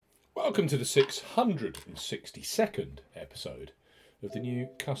Welcome to the 662nd episode of the new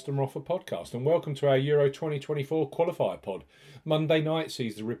Customer Offer podcast, and welcome to our Euro 2024 Qualifier pod. Monday night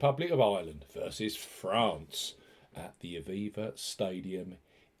sees the Republic of Ireland versus France at the Aviva Stadium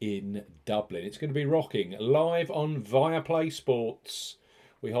in Dublin. It's going to be rocking, live on Viaplay Sports.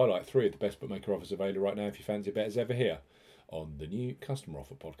 We highlight three of the best bookmaker offers available right now if you fancy a bet as ever here on the new Customer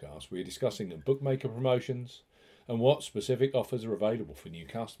Offer podcast. We're discussing the bookmaker promotions and what specific offers are available for new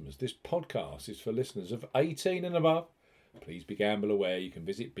customers. This podcast is for listeners of 18 and above. Please be gamble aware. You can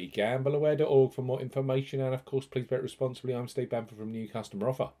visit begambleaware.org for more information, and of course please bet responsibly. I'm Steve Bamford from New Customer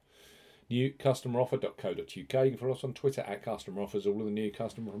Offer. newcustomeroffer.co.uk. You can follow us on Twitter at Customer Offers. All of the new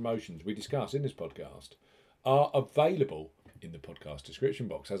customer promotions we discuss in this podcast are available in the podcast description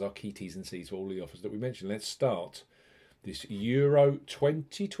box, as are key T's and C's for all the offers that we mentioned. Let's start this Euro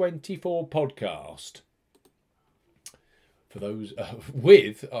 2024 podcast. For those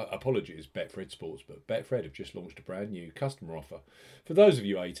apologies, Betfred Sports, but Betfred have just launched a brand new customer offer. For those of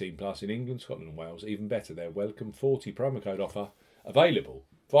you 18 plus in England, Scotland and Wales, even better, their Welcome 40 promo code offer available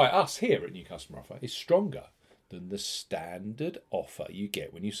via us here at New Customer Offer is stronger than the standard offer you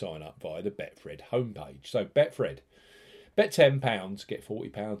get when you sign up via the Betfred homepage. So Betfred, bet £10, get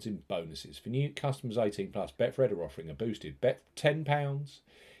 £40 in bonuses. For new customers 18 plus, Betfred are offering a boosted bet £10.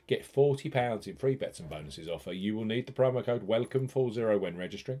 Get £40 in free bets and bonuses offer. You will need the promo code WELCOME40 when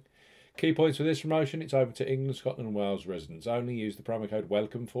registering. Key points for this promotion: it's open to England, Scotland and Wales residents only. Use the promo code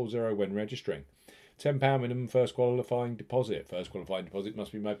WELCOME40 when registering. £10 minimum first qualifying deposit. First qualifying deposit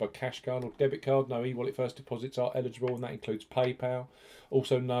must be made by cash card or debit card. No e-wallet first deposits are eligible, and that includes PayPal.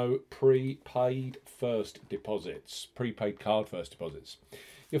 Also no prepaid first deposits, prepaid card first deposits.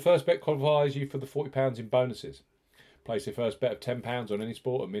 Your first bet qualifies you for the £40 in bonuses. Place your first bet of £10 on any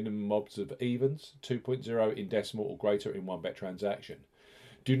sport, a minimum odds of evens, 2.0 in decimal or greater in one bet transaction.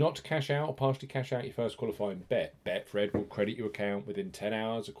 Do not cash out or partially cash out your first qualifying bet. Betfred will credit your account within 10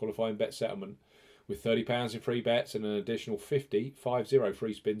 hours of qualifying bet settlement with £30 in free bets and an additional 50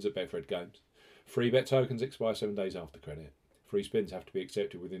 free spins at Betfred games. Free bet tokens expire 7 days after credit. Free spins have to be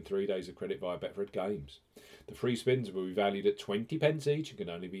accepted within 3 days of credit via Betfred games. The free spins will be valued at 20p each and can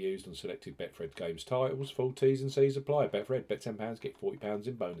only be used on selected Betfred games titles. Full T's and C's apply. Betfred, bet £10, get £40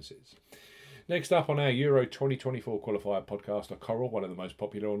 in bonuses. Next up on our Euro 2024 Qualifier podcast are Coral, one of the most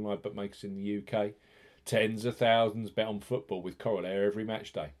popular online bookmakers in the UK. Tens of thousands bet on football with Coral Air every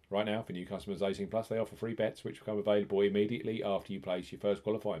match day. Right now, for new customers 18 plus, they offer free bets which become available immediately after you place your first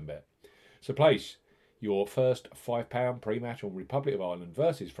qualifying bet. So place your first £5 pre-match on Republic of Ireland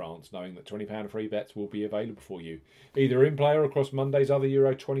versus France, knowing that £20 free bets will be available for you, either in play or across Monday's other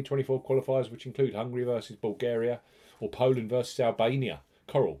Euro 2024 qualifiers, which include Hungary versus Bulgaria or Poland versus Albania.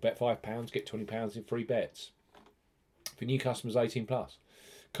 Coral, bet £5, get £20 in free bets. For new customers 18 plus,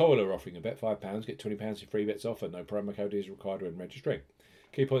 Coral are offering a bet £5, get £20 in free bets offer. No promo code is required when registering.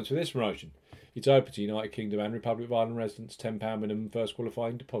 Key points for this promotion: it's open to United Kingdom and Republic of Ireland residents. £10 minimum first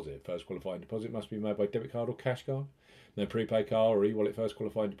qualifying deposit. First qualifying deposit must be made by debit card or cash card. No prepaid card or e-wallet first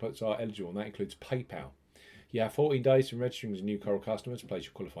qualifying deposits are eligible, and that includes PayPal. You have 14 days from registering as a new Coral customer to place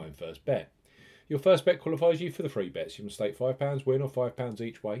your qualifying first bet. Your first bet qualifies you for the free bets. You must stake £5 win or £5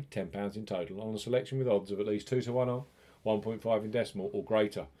 each way, £10 in total, on a selection with odds of at least 2 to 1 on, 1.5 in decimal or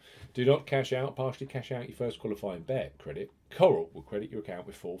greater. Do not cash out, partially cash out your first qualifying bet. Credit. Coral will credit your account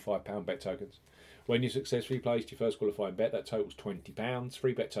with 4 £5 bet tokens. When you successfully placed your first qualifying bet, that totals £20.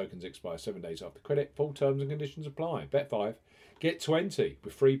 Free bet tokens expire 7 days after credit. Full terms and conditions apply. Bet 5, get 20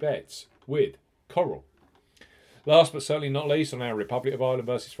 with free bets with Coral. Last but certainly not least, on our Republic of Ireland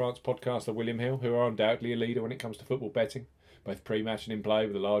versus France podcast are William Hill, who are undoubtedly a leader when it comes to football betting, both pre-match and in play,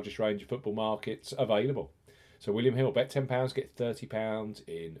 with the largest range of football markets available. So William Hill, bet £10, get £30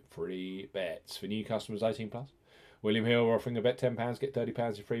 in free bets. For new customers 18 plus, William Hill are offering a bet £10, get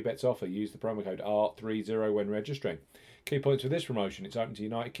 £30 in free bets offer. Use the promo code R30 when registering. Key points for this promotion: it's open to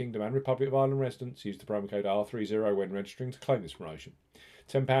United Kingdom and Republic of Ireland residents. Use the promo code R30 when registering to claim this promotion.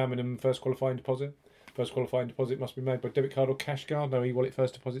 £10 minimum first qualifying deposit. First qualifying deposit must be made by debit card or cash card. No e-wallet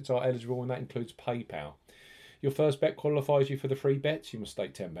first deposits are eligible, and that includes PayPal. Your first bet qualifies you for the free bets. You must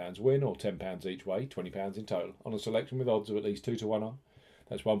stake £10 win or £10 each way, £20 in total, on a selection with odds of at least 2 to 1 on.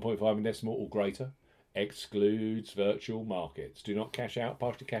 That's 1.5 in decimal or greater. Excludes virtual markets. Do not cash out,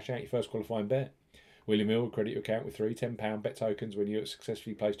 partially cash out your first qualifying bet. William Hill will credit your account with 3 £10 bet tokens when you have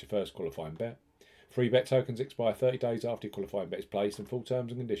successfully placed your first qualifying bet. Free bet tokens expire 30 days after your qualifying bet is placed, and full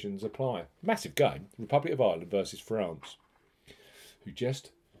terms and conditions apply. Massive game. Republic of Ireland versus France, who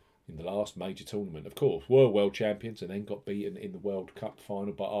just in the last major tournament, of course, were world champions and then got beaten in the World Cup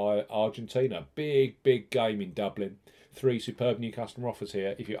final by Argentina. Big game in Dublin. 3 superb new customer offers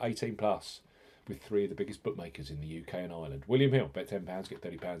here if you're 18 plus, with 3 of the biggest bookmakers in the UK and Ireland. William Hill, bet £10, get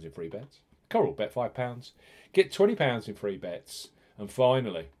 £30 in free bets. Coral, bet £5, get £20 in free bets. And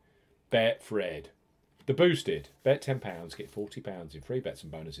finally, Betfred, the boosted, bet £10, get £40 in free bets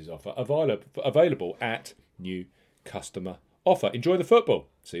and bonuses offer, available at new customer offer. Enjoy the football.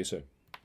 See you soon.